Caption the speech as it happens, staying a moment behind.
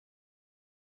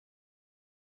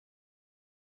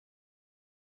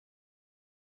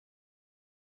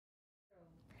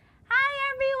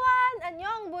everyone!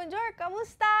 Anong, bonjour,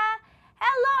 kamusta?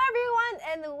 Hello everyone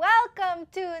and welcome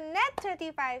to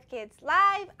Net25 Kids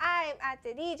Live. I'm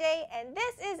Ate DJ and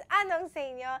this is Anong sa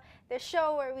inyo, the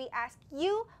show where we ask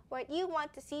you what you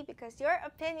want to see because your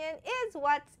opinion is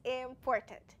what's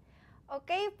important.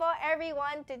 Okay po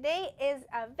everyone, today is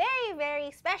a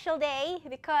very special day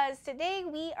because today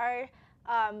we are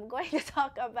going to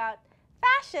talk about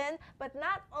fashion, but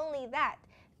not only that.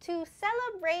 To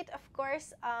celebrate, of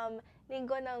course,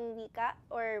 Linggo ng Wika,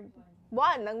 or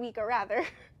Buwan ng Wika rather.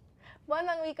 Buwan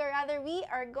ng Wika rather, we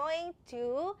are going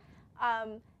to,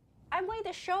 I'm going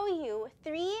to show you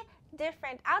 3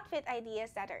 different outfit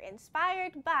ideas that are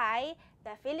inspired by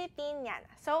the Filipiniana.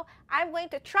 So, I'm going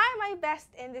to try my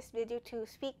best in this video to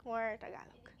speak more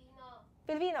Tagalog.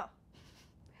 Filipino.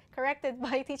 Corrected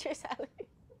by Teacher Sally.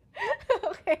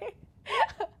 Okay.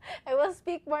 I will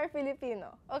speak more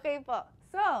Filipino. Okay po.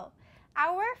 So,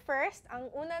 our first,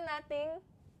 ang una nating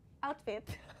outfit.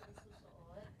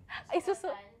 Ay,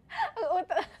 susuot.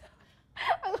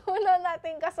 Ang una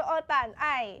nating kasuotan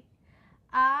ay,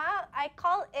 I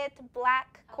call it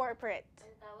black corporate.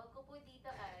 Ang tawag ko po dito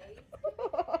ay...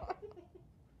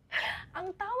 Ang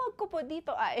tawag ko po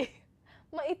dito ay,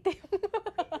 maitim.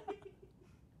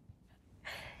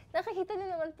 Nakikita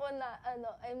niyo naman po na,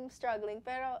 I'm struggling,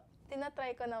 pero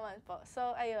tinatry ko naman po.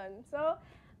 So, ayun. So,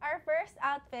 our first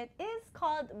outfit is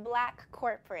called black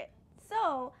corporate.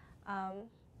 So,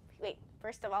 wait,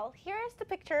 first of all, here's the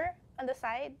picture on the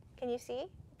side. Can you see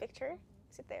the picture?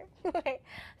 Is it there? Okay.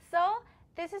 So,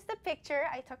 this is the picture.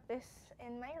 I took this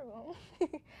in my room.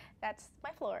 That's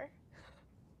my floor.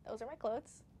 Those are my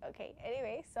clothes. Okay,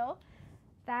 anyway, so,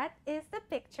 that is the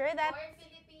picture that... More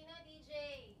Filipino, DJ!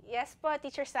 Yes po,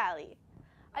 Teacher Sally.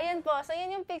 Ayan po, so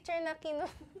yun yung picture na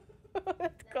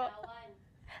ko.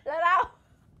 Larawan!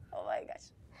 Oh my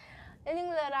gosh. Yan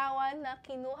yung larawan na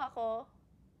kinuha ko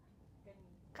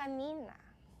kanina.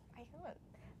 Ayun.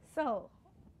 So,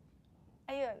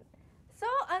 ayun. So,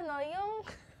 yung...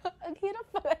 ang hirap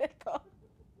pala ito.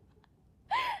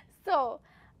 So,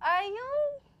 yung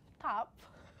top,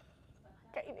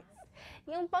 kainis.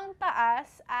 Yung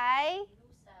pangtaas ay...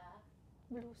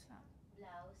 Blusa.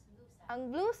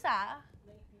 Ang blusa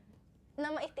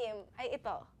na maitim ay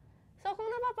ito. So, kung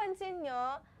napapansin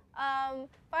nyo,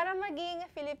 para maging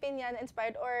Filipiniana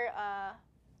inspired or,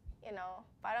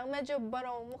 parang medyo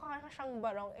barong, mukha siyang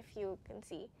barong if you can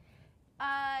see.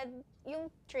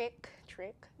 Yung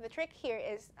the trick here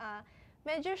is,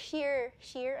 medyo sheer,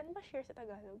 ano ba sheer sa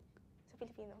Tagalog? Sa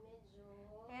Filipino?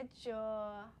 Medyo,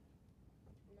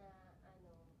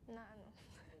 na ano?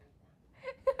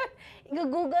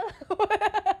 I-google.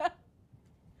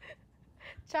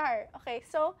 Char. Okay,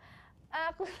 so,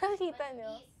 kung nakita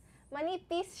nyo,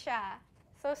 manipis siya.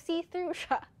 So, see-through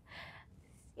siya.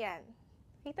 Yan.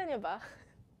 Kita nyo ba?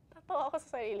 Tatawa ako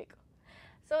sa sarili ko.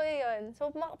 So, yun.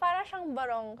 So, para siyang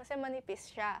barong kasi manipis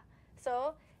siya.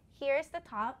 So, here's the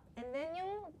top. And then,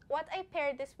 what I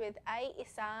paired this with ay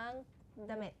isang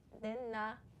damit. Then,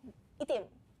 na itim.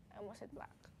 I almost said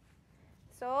black.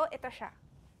 So, ito siya.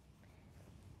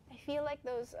 I feel like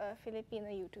those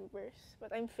Filipino YouTubers,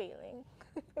 but I'm failing.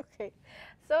 Okay.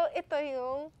 So, ito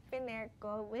yung pinair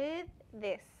ko with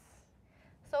this.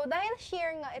 So, dahil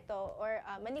sheer nga ito, or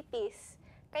manipis,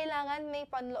 kailangan may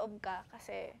panloob ka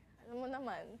kasi, alam mo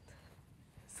naman.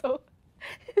 So,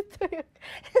 ito yung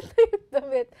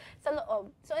damit sa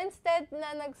loob. So, instead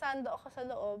na nagsando ako sa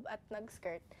loob at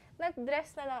nag-skirt,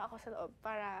 nag-dress na lang ako sa loob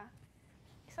para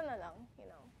isa na lang,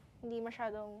 hindi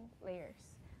masyadong layers.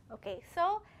 Okay,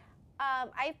 so,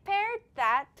 I paired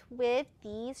that with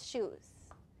these shoes.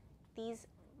 These,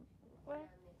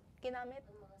 ginamit?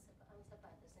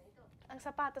 Ang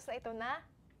sapatos na ito na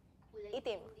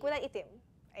itim. Kulay itim.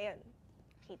 Ayun.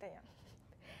 Kita niyo.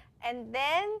 And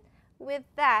then, with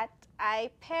that,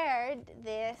 I paired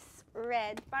this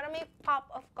red, para may pop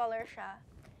of color siya.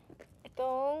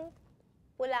 Itong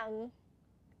pulang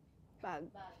bag.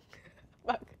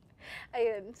 Bag.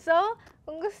 Ayun. So,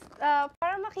 kung gusto,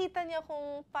 para makita niyo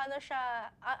kung paano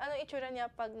siya, ano itsura niya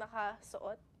pag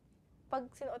nakasuot. Pag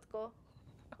sinuot ko,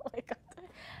 oh my God.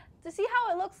 To see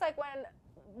how it looks like when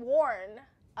worn,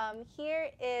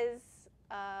 here is,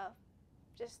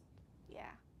 just,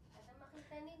 yeah. At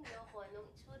makita ninyo kung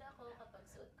anong itsura ko kapag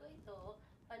suot ko ito,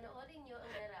 panoorin nyo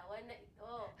ang larawan na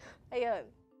ito. Ayun.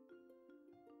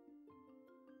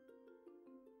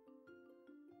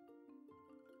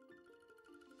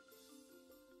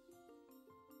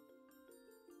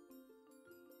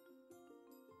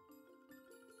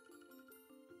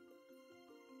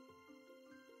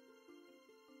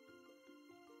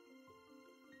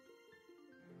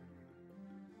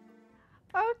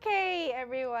 Okay,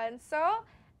 everyone. So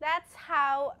that's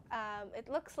how it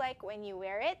looks like when you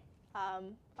wear it.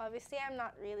 Obviously, I'm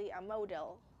not really a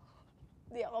model.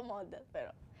 Di ako model, pero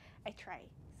I try.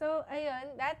 So,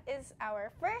 ayun, that is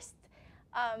our first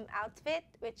outfit,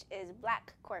 which is black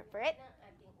corporate. Yan ang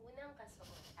ating unang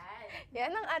kasuotan.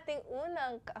 Yan ang ating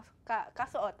unang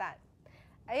kasuotan.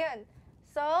 Ayun.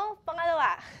 So,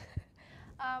 pangalawa.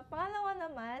 Pangalawa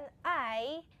naman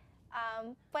ay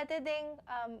pwede ding,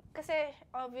 kasi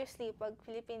obviously, pag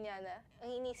Filipiniana,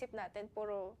 ang inisip natin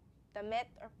puro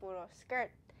damit or puro skirt.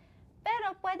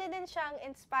 Pero pwede din siyang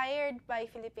inspired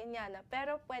by Filipiniana,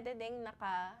 pero pwede ding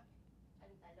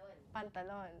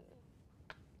pantalon.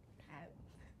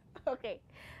 Okay.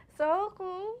 So,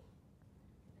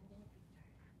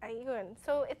 ayun.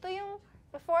 So, ito yung,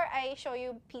 before I show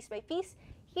you piece by piece,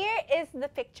 here is the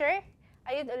picture.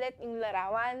 Ayun ulit yung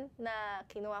larawan na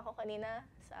kinuha ko kanina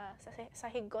sa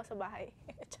sahig ko sa bahay.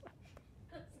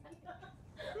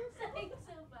 Sahig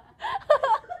sa bahay.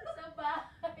 Sa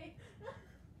bahay.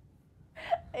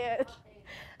 Ayun. Okay.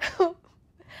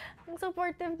 Ang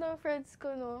supportive ng friends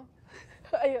ko, no?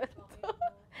 Ayun.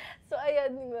 So,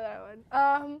 ayun yung larawan.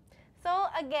 So,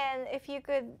 again, if you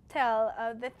could tell,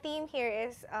 the theme here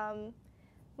is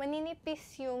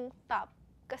maninipis yung top.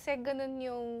 Kasi ganun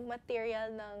yung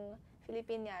material ng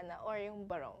Filipiniana or yung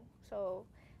barong. So,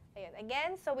 ayun.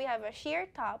 Again, so we have a sheer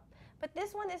top, but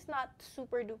this one is not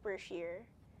super duper sheer.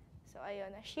 So,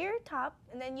 ayun, a sheer top,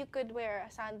 and then you could wear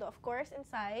a sando, of course,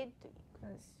 inside,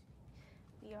 because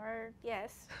we are,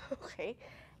 yes, okay.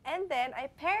 And then, I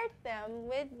paired them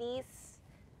with these,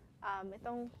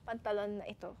 itong pantalon na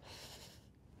ito.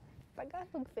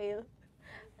 Tagalog fail.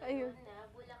 Ayun. Pantalon na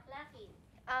bulaklakin.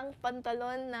 Ang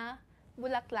pantalon na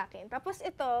bulaklakin. Tapos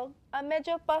ito,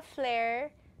 medyo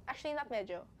pa-flare. Actually, not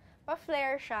medyo.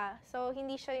 Pa-flare siya. So,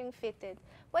 hindi siya yung fitted.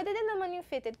 Pwede din naman yung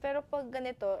fitted, pero pag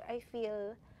ganito, I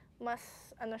feel mas,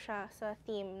 siya sa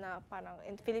theme na parang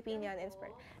Filipinian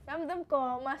inspired. Ramdam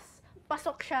ko, mas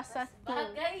pasok siya sa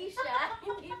theme. Bagay siya,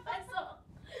 hindi pasok.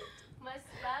 Mas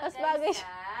Mas bagay bagay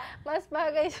siya. Mas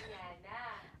bagay siya. Filipiniana.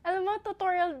 Alam mo,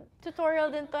 tutorial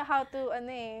din to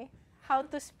how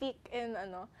to speak in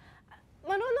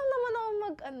Marunong naman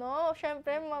ako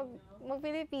syempre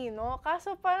mag-Filipino.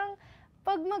 Kaso parang,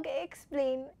 pag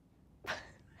mag-explain,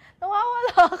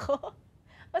 nawawala ako.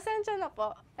 Pasensya na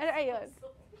po. Ayun.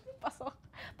 Pasok.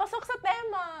 Pasok sa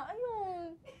tema.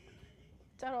 Ayun.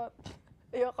 Charot.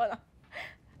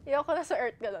 Ayoko na sa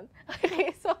earth, ganun.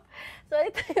 Okay, so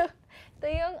ito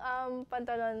yung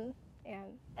pantalon.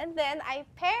 Ayan. And then, I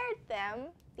paired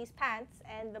them, these pants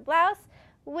and the blouse,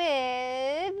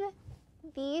 with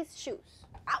these shoes.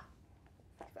 Ow!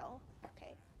 I fell.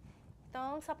 Okay.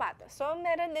 Itong sapatos. So,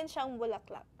 meron din siyang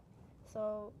bulaklak.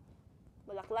 So,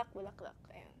 bulaklak.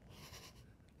 Ayan.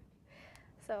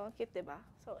 So, cute, diba?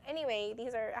 So, anyway,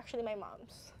 these are actually my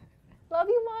mom's. Love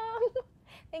you, Mom!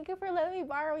 Thank you for letting me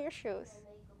borrow your shoes.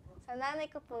 Sa nanay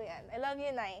ko po yan. I love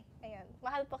you, Nay. Ayan.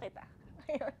 Mahal po kita.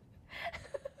 Ayun.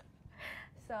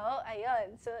 So,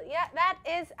 ayun. So, yeah, that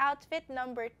is outfit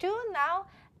number 2. Now,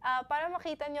 para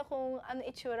makita nyo kung ano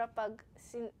itsura pag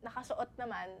nakasuot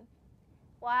naman,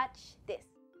 watch this.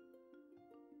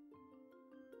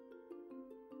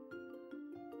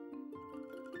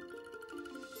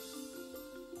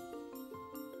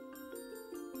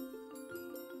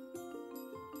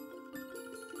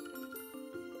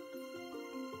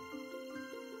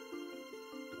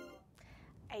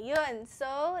 Ayun.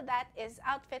 So, that is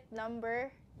outfit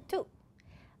number 2.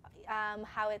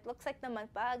 How it looks like naman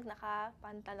pag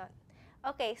naka-pantalon.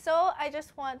 Okay, so I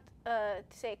just want to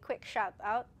say a quick shout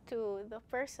out to the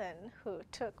person who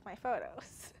took my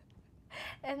photos.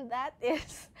 And that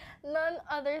is none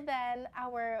other than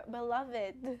our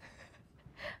beloved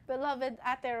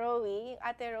Ate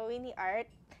Rowie ni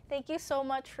Art. Thank you so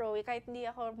much, Rowie, kahit hindi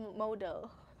ako model.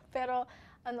 Pero,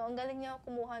 ang galing niya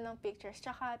kumuha ng pictures.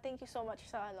 Tsaka, thank you so much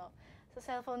sa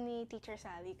cellphone ni Teacher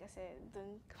Sally kasi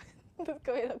doon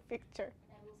kami nag-picture.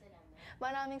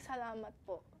 Maraming salamat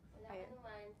po. Wala ka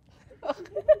naman.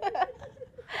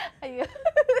 Ayun.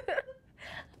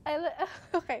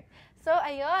 Okay. So,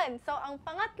 ayun. So, ang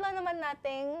pangatlo naman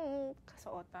nating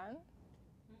kasuotan.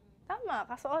 Tama,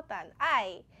 kasuotan.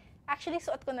 Actually,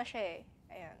 suot ko na siya eh.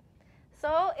 Ayan. So,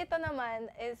 ito naman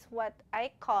is what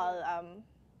I call,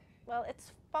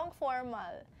 it's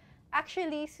pang-formal.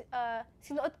 Actually,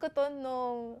 sinuot ko to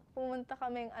nung pumunta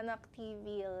kaming Anak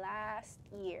TV last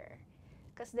year.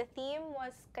 Because the theme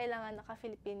was kailangan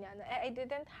naka-Filipiniana. I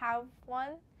didn't have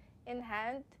one in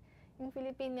hand. Yung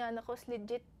Filipiniana ko,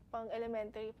 legit pang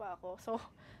elementary pa ako. So,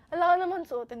 alam naman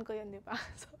suotin ko yun, di ba?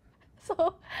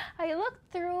 So, I looked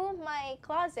through my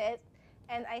closet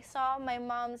and I saw my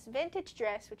mom's vintage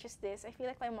dress, which is this. I feel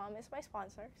like my mom is my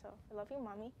sponsor, so I love you,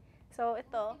 mommy. So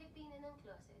ito, Filipina ng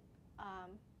closet.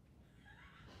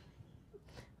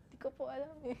 Di ko po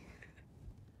alam eh.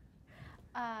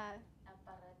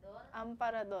 Aparador?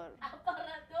 Amparador.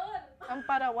 Aparador!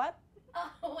 Ampara what?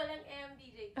 Oh, walang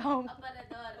MBJ. Oh.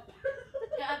 Aparador.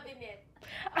 Cabinet.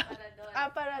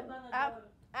 Aparador.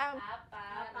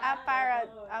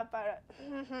 Aparad.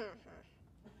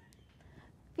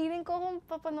 Feeling ko kung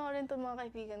papanoorin to mga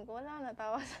kaibigan ko, wala na,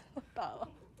 tawa sa tawa.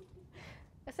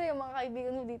 Kasi yung mga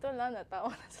kaibigan ko dito, wala na,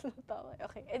 tawa na sa tawa.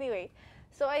 Okay, anyway.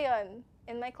 So, ayun,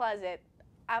 in my closet,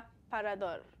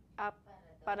 aparador.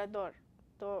 Aparador.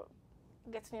 To,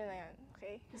 gets nyo na yun,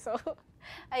 okay? So,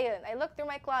 ayun, I looked through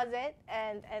my closet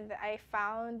and I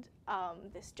found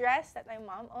this dress that my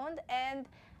mom owned, and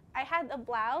I had a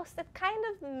blouse that kind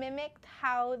of mimicked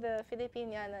how the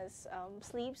Filipiniana's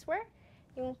sleeves were.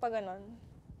 Yung pa ganon.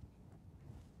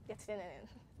 Gets nyo na yun.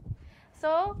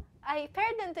 So, I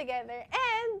paired them together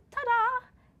and ta-da!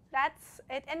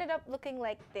 It ended up looking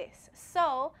like this.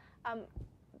 So,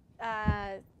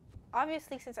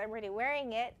 obviously, since I'm already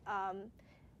wearing it,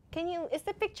 is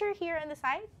the picture here on the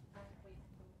side?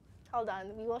 Hold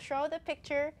on, we will show the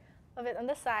picture of it on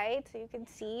the side so you can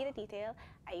see the detail.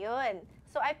 Ayun.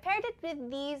 So I paired it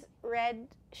with these red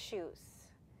shoes.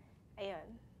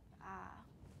 Ayun.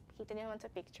 Kita niyo naman sa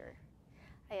picture.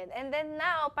 Ayun. And then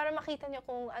now, para makita niyo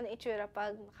kung ano itsura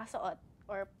pag nakasuot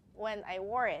or when I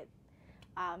wore it,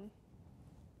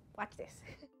 watch this.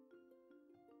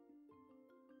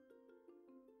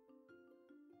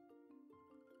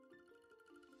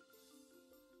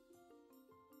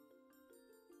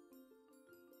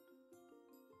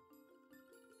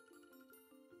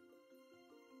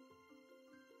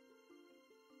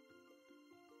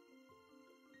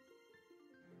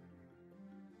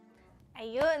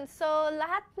 Ayun. So,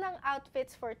 lahat ng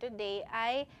outfits for today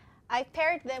I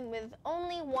paired them with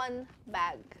only one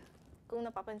bag. Kung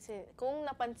napansin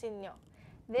nyo.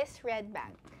 This red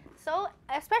bag. So,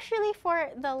 especially for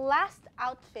the last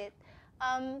outfit,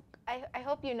 I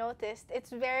hope you noticed, it's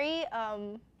very,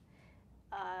 how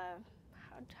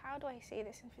do I say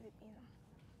this in Filipino?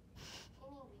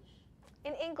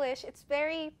 In English, it's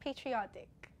very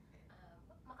patriotic.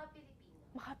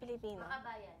 Makapilipino.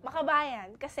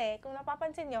 Makabayan. Kasi, kung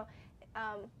napapansin nyo,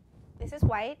 this is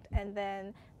white, and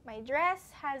then my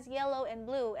dress has yellow and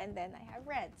blue, and then I have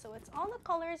red. So, it's all the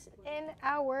colors in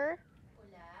our...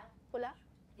 Pula?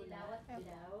 Dilaw at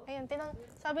dilaw. Ayun,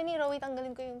 sabi ni Rowie,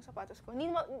 tanggalin ko yung sapatos ko. Hindi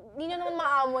nyo naman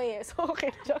maamoy eh. So,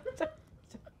 okay.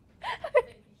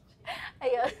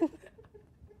 Ayun.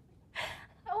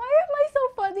 Why am I so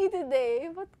funny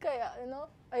today? Ba't kaya, you know?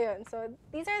 Ayun, so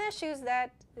these are the shoes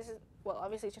that, well,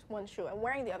 obviously just one shoe. I'm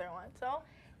wearing the other one. So,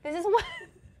 this is what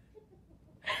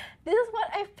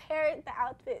I've paired the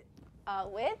outfit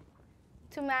with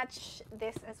to match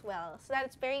this as well. So that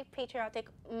it's very patriotic,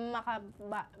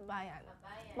 makabayan.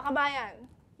 Makabayan,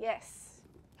 yes.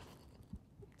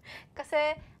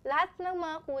 Kasi lahat ng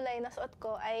mga kulay na suot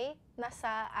ko ay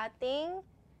nasa ating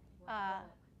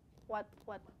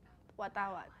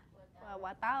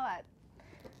watawat.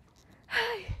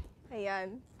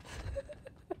 Ayan.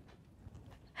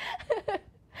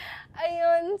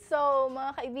 Ayun, so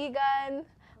mga kaibigan,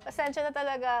 pasensya na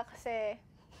talaga kasi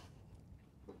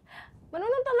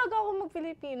marunong talaga ako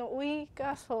mag-Filipino. Uy,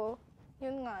 kaso,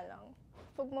 yun nga lang.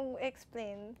 Pag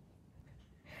mag-explain,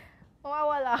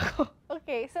 mawawala ako.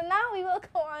 Okay, so now we will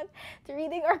go on to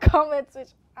reading our comments,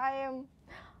 which I am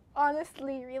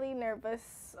honestly really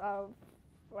nervous of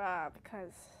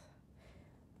because...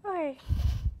 Okay.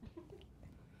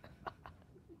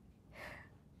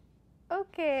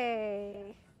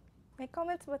 Okay. May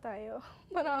comments ba tayo?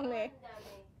 Marami.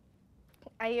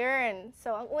 Ayun.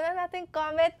 So, ang una nating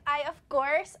comment ay, of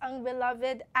course, ang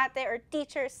beloved ate or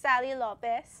teacher, Sally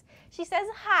Lopez. She says,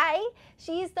 hi.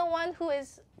 She's the one who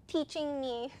is teaching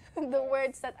me the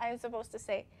words that I'm supposed to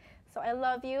say. So, I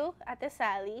love you, Ate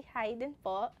Sally. Hi din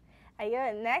po.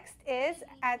 Ayun. Next is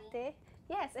Ate...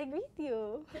 Yes, I greet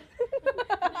you.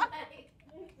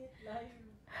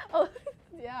 Oh,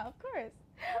 yeah, of course.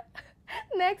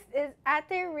 Next is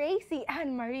Ate Racy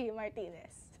Anne-Marie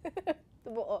Martinez.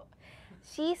 Buo.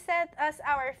 She sent us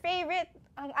our favorite,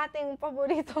 ang ating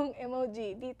paboritong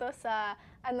emoji dito sa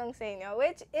Anong sa inyo,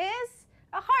 which is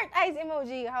a heart eyes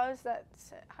emoji. How is that?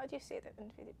 How do you say that in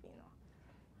Filipino?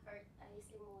 Heart eyes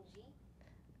emoji?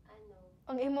 Ano?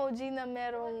 Ang emoji na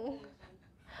merong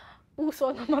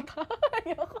puso na mata.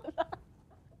 Ayoko na.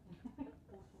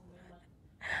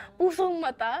 Pusong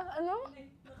mata? Ano?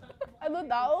 Ano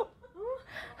daw?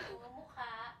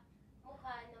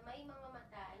 Mukha na may mga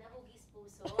mata na hugis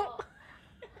puso.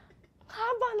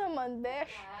 haba naman,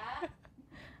 besh. Ha?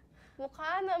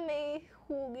 Mukha na may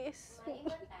hugis. May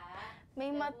mata. May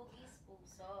mat Hugis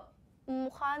puso.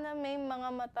 mukha na may mga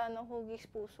mata na hugis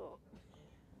puso.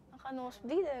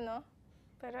 Naka-nosebleed, no?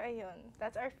 Pero ayun,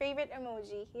 that's our favorite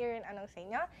emoji here in Anong sa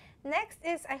inyo. Next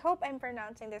is, I hope I'm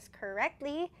pronouncing this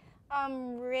correctly,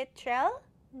 Richel?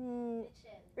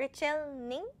 Richel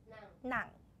Ning? Nang.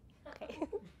 Okay.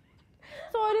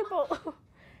 Sorry po.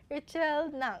 Richel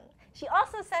Nang. She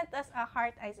also sent us a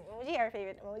heart eyes emoji, our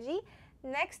favorite emoji.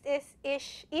 Next is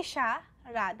Isha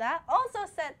Rada, also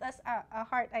sent us a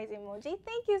heart eyes emoji.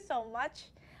 Thank you so much.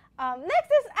 Next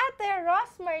is Ate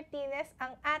Ross Martinez,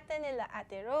 ang ate nila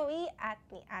Ate Rowie at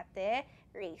ni Ate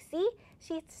Racy.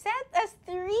 She sent us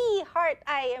 3 heart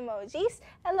eye emojis.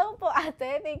 Hello po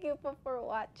ate, thank you po for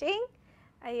watching.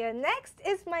 Ayun, next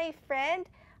is my friend.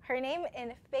 Her name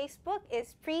in Facebook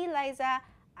is Pre-Liza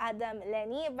Adam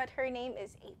Lenny, but her name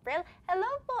is April. Hello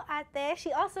po ate.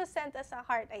 She also sent us a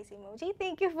heart eyes emoji.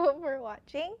 Thank you po for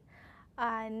watching.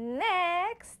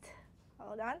 Next,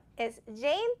 hold on, is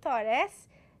Jane Torres.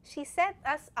 She sent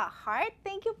us a heart.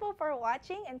 Thank you po for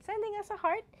watching and sending us a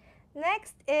heart.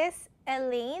 Next is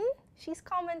Elaine. She's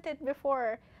commented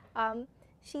before.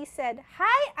 She said,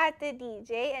 "Hi, Ate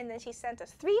DJ," and then she sent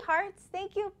us 3 hearts.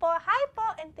 Thank you po. Hi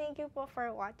po, and thank you po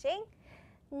for watching.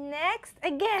 Next,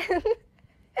 again,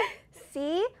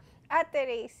 si Ate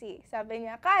Racy. Sabi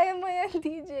niya, "Kaya mo yan,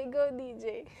 DJ. Go,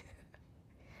 DJ."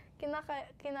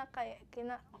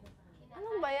 Ano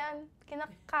ba yan?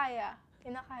 Kinakaya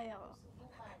ko.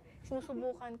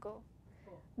 Sinusubukan ko.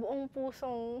 Buong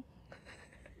pusong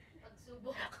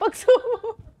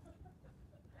pagsubok.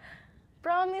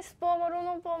 Promise po,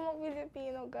 marunong po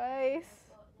mag-Filipino, guys.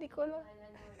 Di ko lang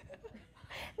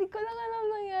alam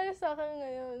nangyari sa akin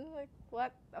ngayon. Like,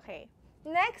 what? Okay.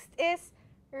 Next is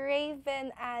Raven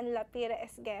Ann Lapira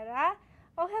Esguera.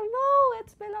 Oh, hello!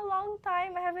 It's been a long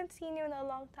time. I haven't seen you in a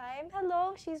long time.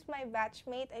 Hello, she's my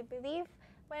batchmate, I believe,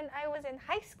 when I was in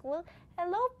high school.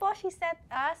 Hello po, she sent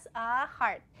us a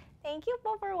heart. Thank you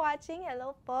po for watching.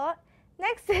 Hello po.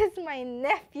 Next is my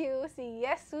nephew, si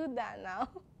Yesu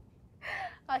Danao.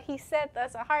 He sent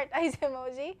us a heart eyes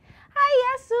emoji. Hi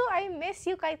Yesu, I miss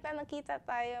you kahit na nakita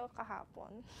tayo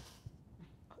kahapon.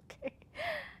 Okay.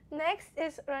 Next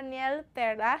is Roniel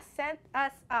Terra, sent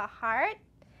us a heart.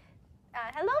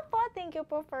 Hello po, thank you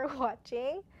po for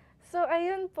watching. So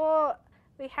ayun po,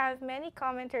 we have many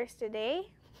commenters today.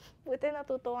 Buti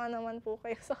natutuwa naman po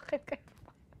kayo sa akin kahit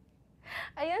pa.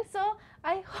 Ayun, so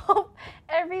I hope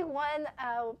everyone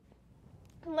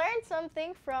learned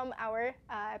something from our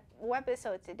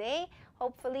webisode today.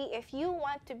 Hopefully, if you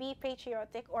want to be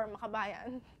patriotic or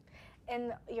makabayan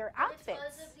in your outfits.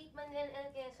 Let's also greet Manuel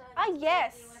L. Quezon.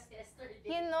 Yes.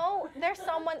 You know, there's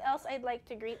someone else I'd like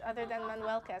to greet other than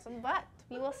Manuel Quezon, but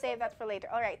we will save that for later.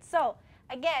 All right, so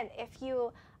again, if you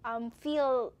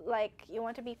feel like you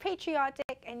want to be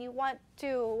patriotic and you want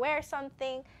to wear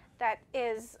something that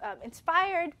is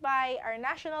inspired by our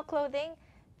national clothing,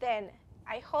 then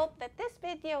I hope that this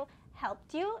video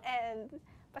helped you, and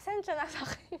pasensya na sa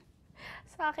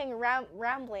aking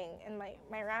rambling and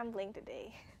my rambling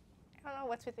today. I don't know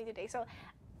what's with me today. So,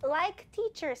 like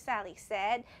Teacher Sally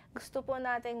said, gusto po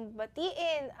nating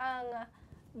batiin ang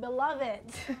beloved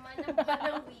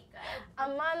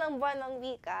Ama ng buwan ng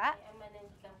wika. Ama ng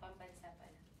wikang pambansa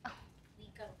pala.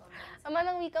 Wikang pambansa. Ama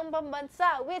ng wikang pambansa,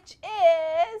 which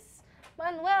is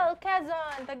Manuel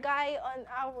Quezon, the guy on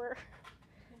our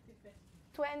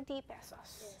 20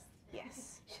 pesos.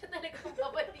 Yes. Siya talagang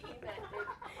babatiin natin.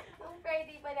 Nung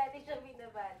Friday pa natin siya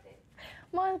binabati.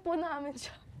 Mahal po namin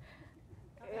siya.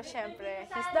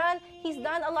 Siyempre, he's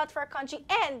done a lot for our country,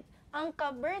 and ang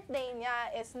ka-birthday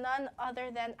niya is none other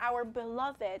than our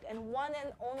beloved and one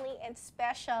and only and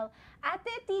special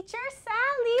Ate Teacher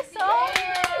Sally. So,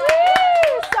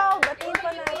 so batiin po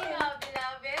natin.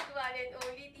 Beloved, one and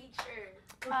only teacher.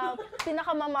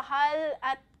 Pinakamamahal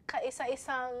at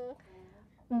kaisa-isang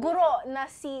guro na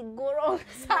si Gurong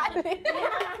Sally.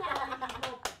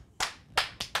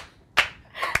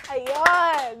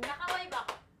 Ayun. Nakaway ba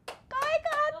ako? Kaway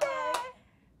ka, ate.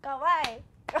 Kaway.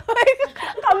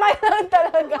 Kamay lang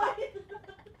talaga.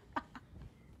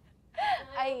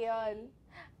 Ayun.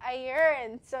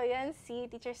 So yan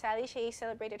si Teacher Sally. She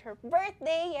celebrated her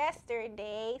birthday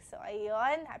yesterday. So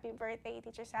ayun. Happy birthday,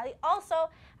 Teacher Sally.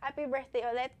 Also, happy birthday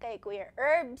ulit kay Kuya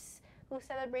Herbs, who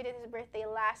celebrated his birthday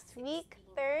last week,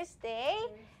 Thursday.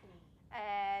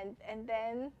 And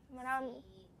then,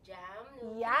 Si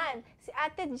Jam. yan. Si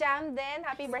Ate Jam din.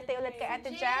 Happy birthday ulit kay Ate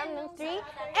Jam nung 3.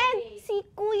 And si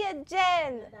Kuya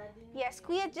Jen. Yes,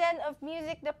 Kuya Jen of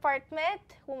Music Department,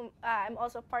 whom I'm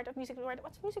also part of Music Department.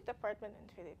 What's Music Department in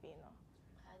Filipino?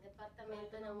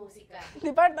 Departamento ng Musika.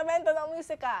 Departamento ng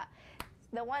Musika.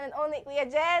 The one and only Kuya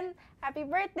Jen. Happy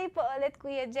birthday po ulit,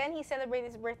 Kuya Jen. He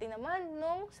celebrated his birthday naman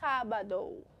nung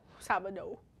Sabado.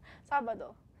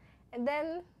 And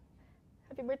then,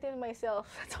 happy birthday to myself.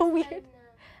 That's so weird.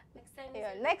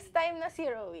 Next time na si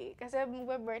Rowie. Kasi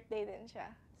mag-birthday din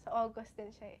siya. Sa August din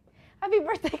siya eh. Happy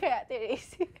birthday kaya, Ate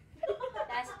Racy.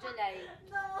 Last July.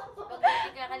 Pag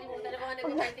hindi kakalimutan ako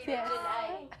nag-birthday ng July.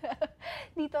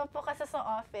 Dito po kasi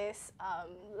sa office,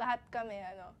 lahat kami,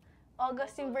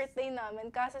 August yung birthday namin.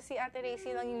 Kaso si Ate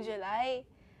Racy lang yung July.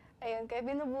 Ayun, kaya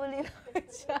binubuli namin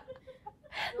siya.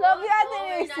 Love you, Ate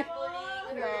Racy. We're not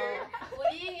bullying her.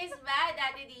 Bullying is bad,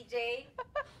 Ate DJ.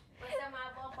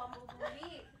 Masama po ang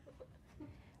pambubuli.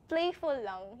 Playful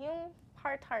lang. Yung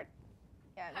heart.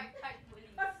 Yan. Heart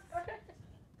bullies.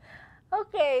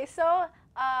 Okay, so,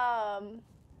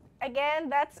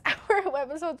 again, that's our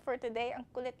episode for today. Ang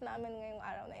kulit namin ngayong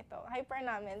araw na ito. Hyper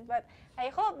namin. But I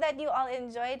hope that you all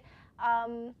enjoyed.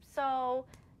 So,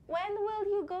 when will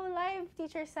you go live,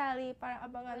 Teacher Sally? Para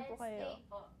abangan po kayo. Wednesday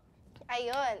po.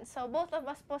 Ayun. So, both of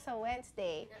us po sa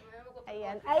Wednesday.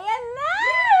 Ayan. Ayun. Ayan na!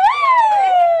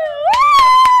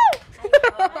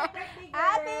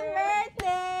 Happy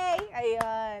birthday!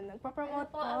 Ayun. Ano Nagpapromote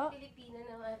po ang po. Pilipino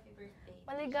ng happy birthday?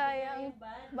 Maligayang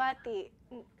bati.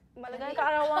 Maligayang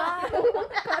kaarawan.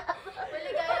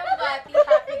 Maligayang bati.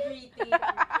 Happy greeting.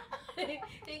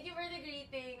 Thank you for the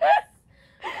greetings.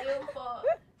 Ayun po.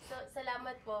 So,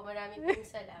 salamat po. Maraming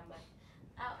salamat.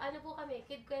 Ano po kami?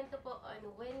 Kid Kwento po on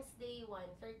Wednesday,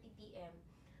 1:30 p.m.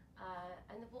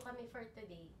 Ano po kami for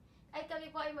today? Ay,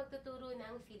 kami po ay magtuturo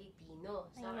ng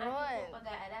Filipino. So, ang ating pong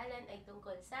pag-aaralan ay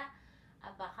tungkol sa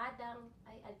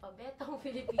alpabetong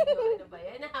Filipino. Ano ba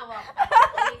yan? Nahawak pa.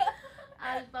 Okay.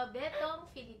 Alpabetong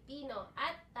Filipino.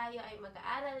 At tayo ay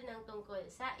mag-aaral ng tungkol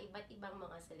sa iba't ibang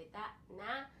mga salita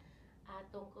na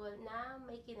tungkol na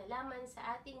may kinalaman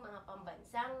sa ating mga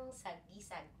pambansang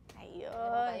sagisag. Ayun.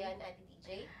 Ano ba yan, Ate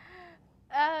DJ?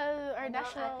 Our Ano ang ating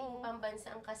national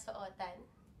pambansang kasuotan?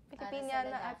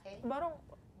 Filipiniana at Barong.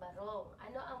 Barong.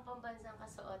 Ano ang pambansang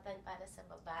kasuotan para sa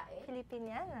babae?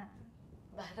 Filipiniana.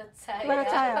 Baratsaya.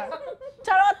 Baratsaya.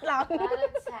 Charot lang.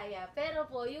 Baratsaya. Pero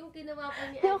po, yung ginawa po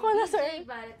ni Ayoko na, sir. DJ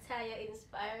Baratsaya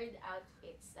inspired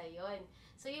outfits. Ayun.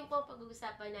 So, yung po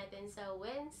pag-uusapan natin sa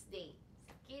Wednesday,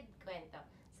 sa Kid Kwento,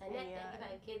 sa Net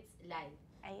 95 Kids Live.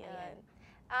 Ayun.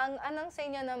 Ang Anong sa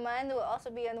inyo naman will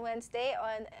also be on Wednesday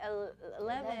on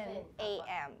 11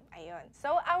 a.m. Ayun.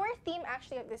 So, our theme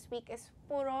actually of this week is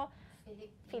puro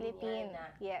Philippine.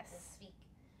 Yes. This week.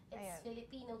 It's Ayun.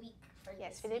 Filipino week for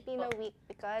Yes, this Filipino week. week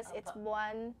because it's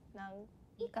buwan ng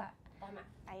Ika. Tama.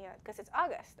 Ayun, because it's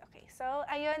August. Okay, so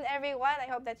ayun everyone, I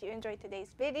hope that you enjoyed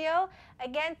today's video.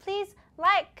 Again, please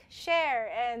like, share,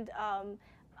 and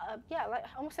like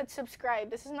I almost said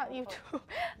subscribe. This is not YouTube.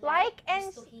 Like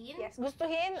and gustuhin, yes,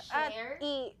 gustuhin at share,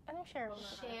 anong share?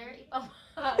 share,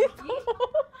 ipamahagi.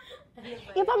 Ano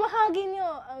ba? Ipamahagi nyo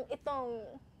ang itong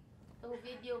Itong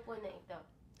video po na ito.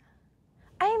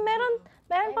 ay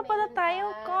meron pa pala meron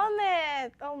tayong pa. comment.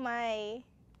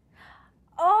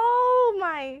 Oh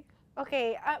my.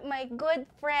 Okay, my good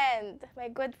friend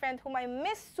whom I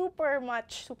miss super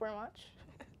much.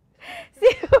 Si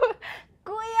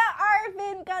Kuya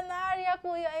Arvin Canaria,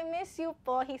 Kuya, I miss you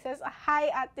po. He says, hi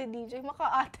Ate DJ.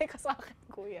 Maka-ate ka sa akin,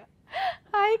 Kuya.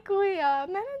 Hi, Kuya.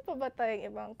 Meron pa ba tayong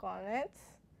ibang comments?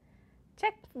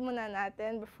 Check muna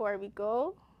natin before we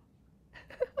go.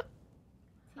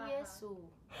 Si Yesu.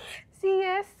 Si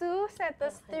Yesu sent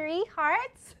us 3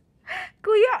 hearts.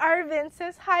 Kuya Arvin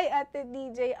says, hi Ate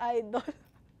DJ Idol.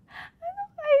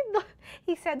 Anong idol?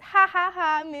 He said, ha ha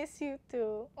ha, miss you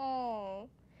too. Oh.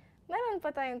 Meron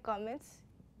pa tayong comments?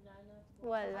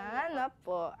 Wala na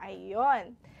po.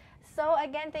 Ayun. So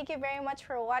again, thank you very much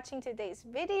for watching today's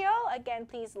video. Again,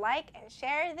 please like and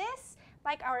share this.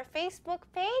 Like our Facebook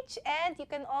page, and you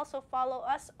can also follow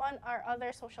us on our other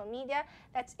social media.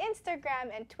 That's Instagram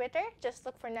and Twitter. Just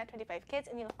look for Net25Kids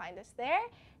and you'll find us there.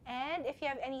 And if you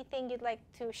have anything you'd like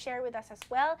to share with us as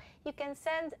well, you can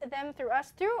send them through us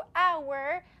through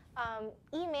our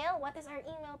email. What is our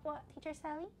email po, Teacher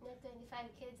Sally?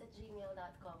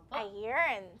 Net25kids@gmail.com po.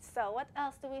 Ayun. So what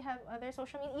else do we have other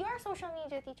social media? Your social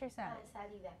media, Teacher Sally.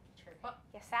 Sally that teacher po.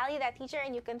 Yes, Sally that teacher,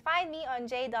 and you can find me on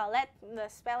j.let. The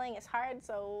spelling is hard,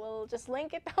 so we'll just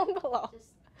link it down below.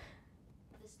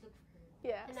 Just look for her.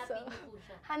 Yeah, Hanapin niyo po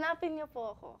siya. Hanapin niyo po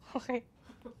ako. Okay.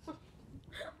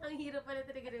 Ang hirap pala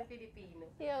talaga ng Pilipino.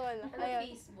 Ayoko na. Ano, Ayun.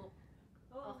 Facebook?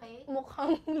 Okay?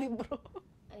 Mukhang libro.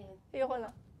 Ayun. Ayoko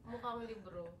na. Mukhang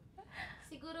libro.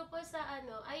 Siguro po sa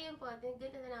ayun po, ganda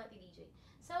na lang Ate DJ.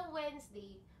 Sa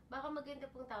Wednesday, baka maganda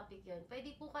pong topic yon.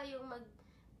 Pwede po kayong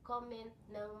comment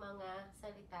ng mga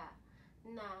salita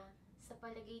na sa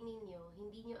palagay ninyo,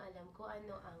 hindi nyo alam kung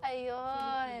ano ang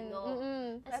Ayun. Filipino.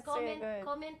 That's Tapos very good.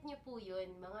 comment nyo po yun,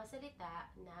 mga salita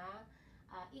na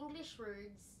English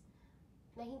words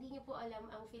na hindi nyo po alam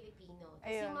ang Filipino. Tapos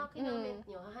Ayun. yung mga kinoment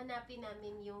nyo, hahanapin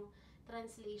namin yung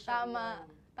translation Tama.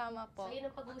 nun. Tama po. So, yun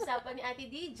ang pag-uusapan ni Ate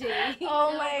DJ.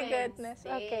 Oh sa my Wednesday. goodness.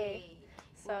 Okay.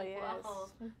 So, Hindi po yes. ako.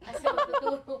 Kasi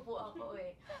magtuturo po ako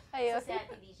eh. Ayun. So, si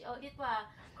Ate DJ. Oh, dito pa.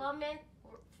 Comment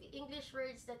English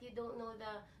words that you don't know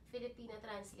the Filipino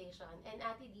translation. And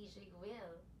Ate DJ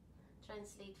will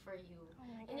translate for you. Oh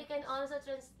my And you goodness.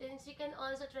 can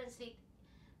also translate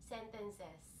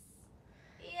sentences.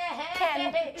 Yay! Can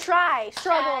try,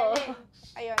 struggle. Challenge.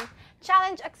 Ayun.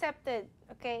 Challenge accepted.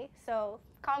 Okay? So,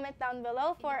 comment down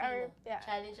below for our, Filipino. yeah,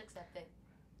 Challenge accepted.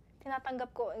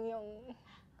 tinatanggap ko yung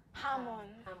hamon.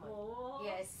 Hamon. Oh.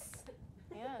 Yes.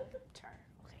 Ayun. Char.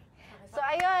 Okay. So,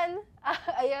 ayun.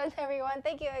 Ayun, everyone.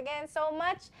 Thank you again so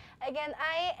much. Again,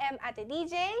 I am Ate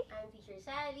DJ. I'm Teacher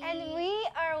Sally. And we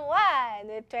are 1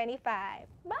 with 25.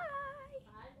 Bye!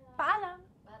 Paalam. Paalam!